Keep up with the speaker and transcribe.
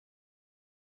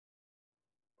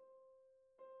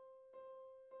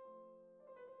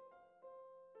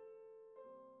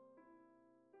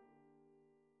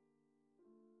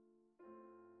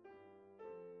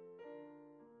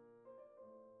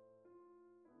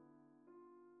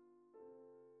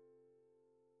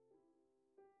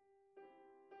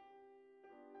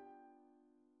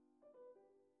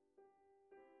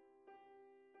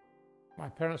My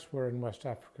parents were in West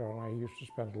Africa and I used to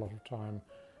spend a lot of time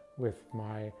with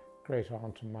my great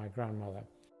aunt and my grandmother.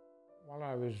 While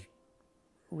I was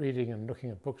reading and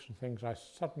looking at books and things, I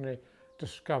suddenly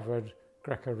discovered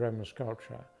Greco-Roman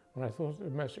sculpture, and I thought it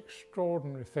was the most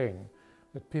extraordinary thing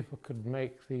that people could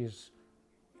make these,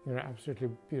 absolutely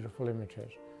beautiful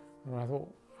images. And I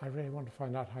thought, I really want to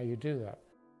find out how you do that.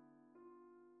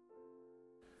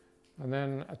 And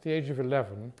then at the age of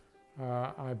 11,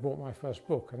 I bought my first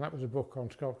book, and that was a book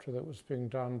on sculpture that was being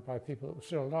done by people that were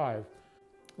still alive.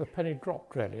 The penny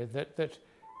dropped, really, that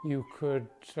you could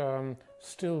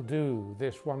still do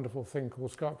this wonderful thing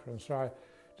called sculpture. And so I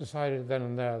decided then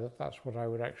and there that that's what I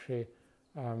would actually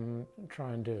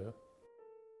try and do.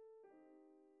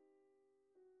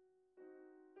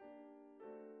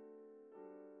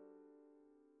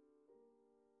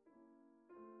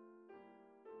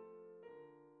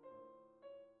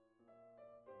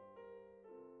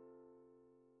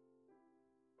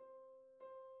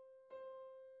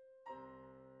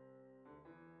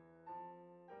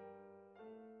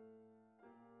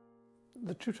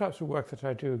 The two types of work that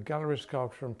I do, gallery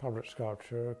sculpture and public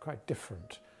sculpture, are quite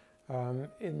different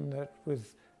in that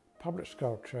with public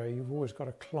sculpture you've always got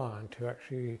a client who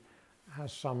actually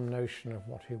has some notion of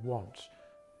what he wants.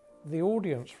 The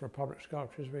audience for a public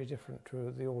sculpture is very different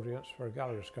to the audience for a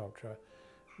gallery sculpture.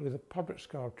 With a public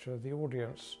sculpture, the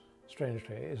audience,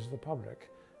 strangely, is the public,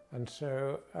 and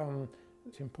so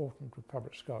it's important with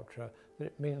public sculpture that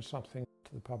it means something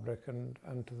to the public and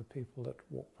to the people that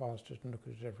walk past it and look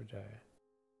at it every day.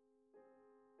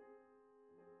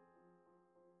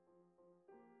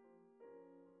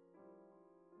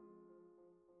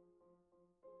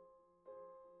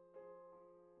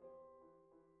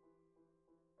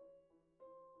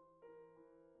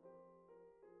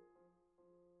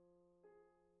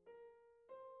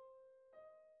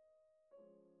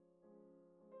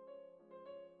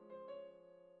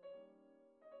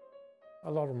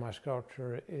 A lot of my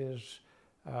sculpture is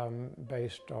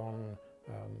based on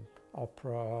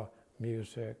opera,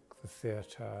 music, the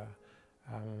theatre,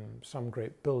 some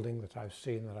great building that I've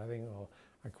seen that I think, well,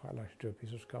 I'd quite like to do a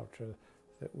piece of sculpture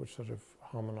that would sort of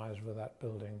harmonise with that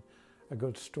building. A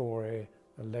good story,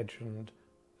 a legend,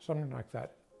 something like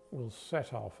that will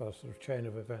set off a sort of chain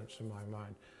of events in my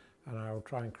mind, and I will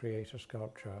try and create a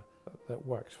sculpture that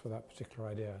works for that particular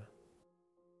idea.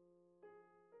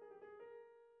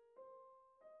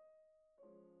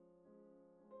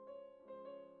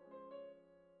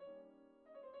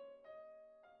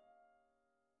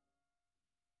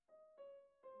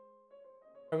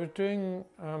 I was doing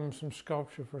some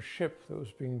sculpture for a ship that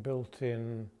was being built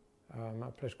in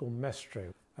a place called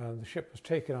Mestre. The ship was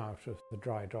taken out of the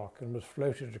dry dock and was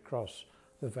floated across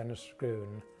the Venice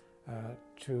lagoon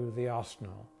to the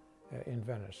arsenal in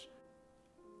Venice.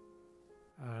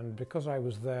 And because I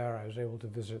was there, I was able to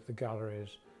visit the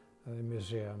galleries, the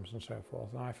museums and so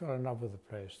forth. And I fell in love with the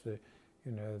place,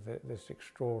 this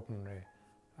extraordinary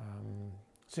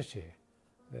city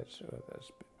that's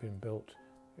been built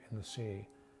in the sea.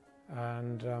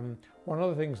 And one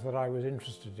of the things that I was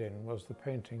interested in was the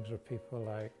paintings of people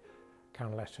like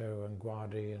Canaletto and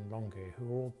Guardi and Longhi, who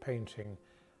were all painting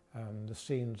the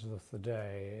scenes of the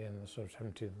day in the sort of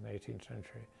 17th and 18th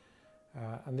century.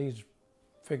 And these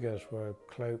figures were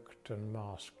cloaked and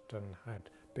masked and had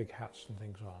big hats and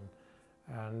things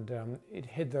on. And it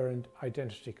hid their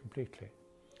identity completely.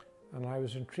 And I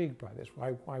was intrigued by this.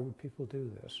 Why would people do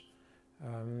this?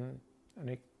 And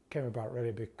it came about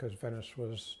really because Venice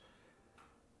was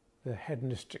the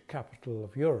hedonistic capital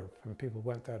of Europe, and people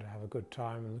went there to have a good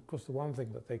time. And of course the one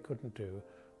thing that they couldn't do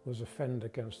was offend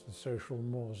against the social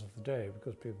mores of the day,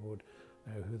 because people would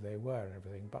know who they were and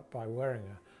everything. But by wearing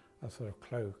a sort of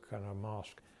cloak and a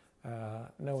mask,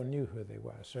 no one knew who they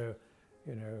were. So,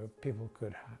 people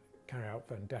could carry out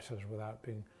vendettas without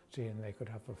being seen. They could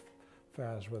have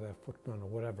affairs with their footmen or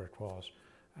whatever it was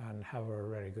and have a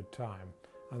really good time.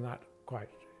 And that quite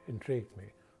intrigued me.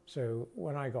 So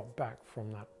when I got back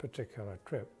from that particular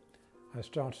trip, I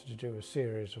started to do a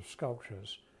series of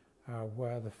sculptures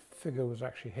where the figure was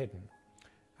actually hidden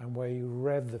and where you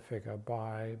read the figure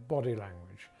by body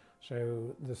language.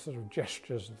 So the sort of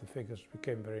gestures of the figures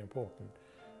became very important.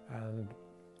 And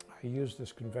I used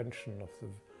this convention of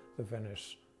the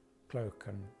Venice cloak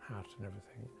and hat and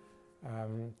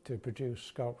everything to produce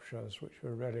sculptures which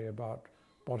were really about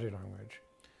body language.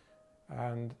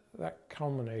 And that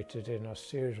culminated in a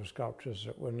series of sculptures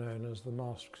that were known as the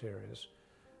Mask series.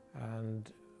 And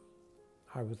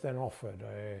I was then offered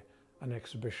an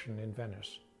exhibition in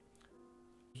Venice.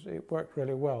 It worked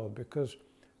really well because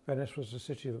Venice was a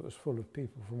city that was full of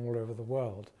people from all over the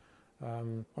world.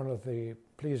 One of the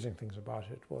pleasing things about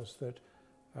it was that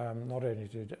Not only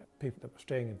did people that were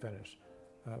staying in Venice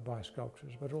buy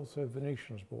sculptures, but also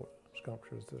Venetians bought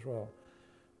sculptures as well.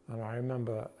 And I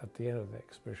remember at the end of the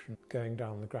exhibition going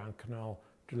down the Grand Canal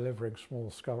delivering small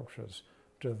sculptures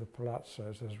to the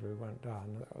palazzos as we went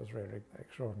down. That was really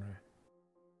extraordinary.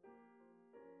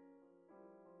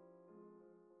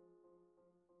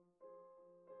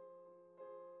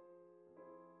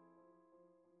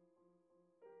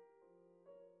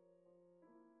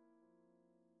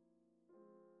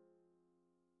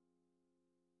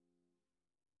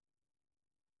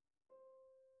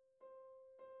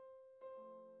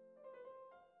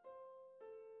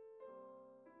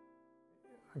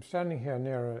 I'm standing here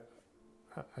near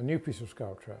a new piece of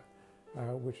sculpture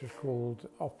which is called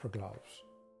Opera Gloves.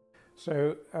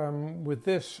 So with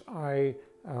this I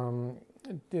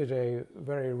did a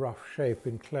very rough shape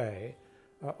in clay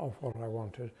of what I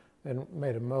wanted, then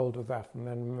made a mould of that and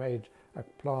then made a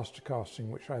plaster casting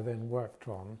which I then worked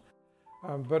on.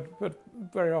 But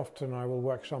very often I will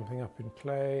work something up in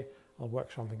clay, I'll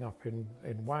work something up in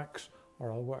wax,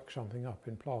 or I'll work something up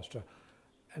in plaster.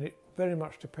 And it very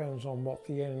much depends on what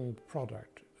the end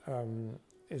product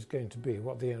is going to be,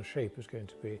 what the end shape is going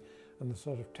to be, and the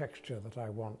sort of texture that I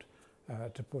want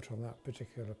to put on that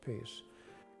particular piece,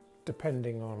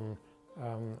 depending on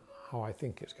how I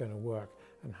think it's going to work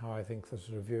and how I think the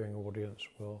sort of viewing audience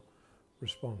will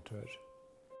respond to it.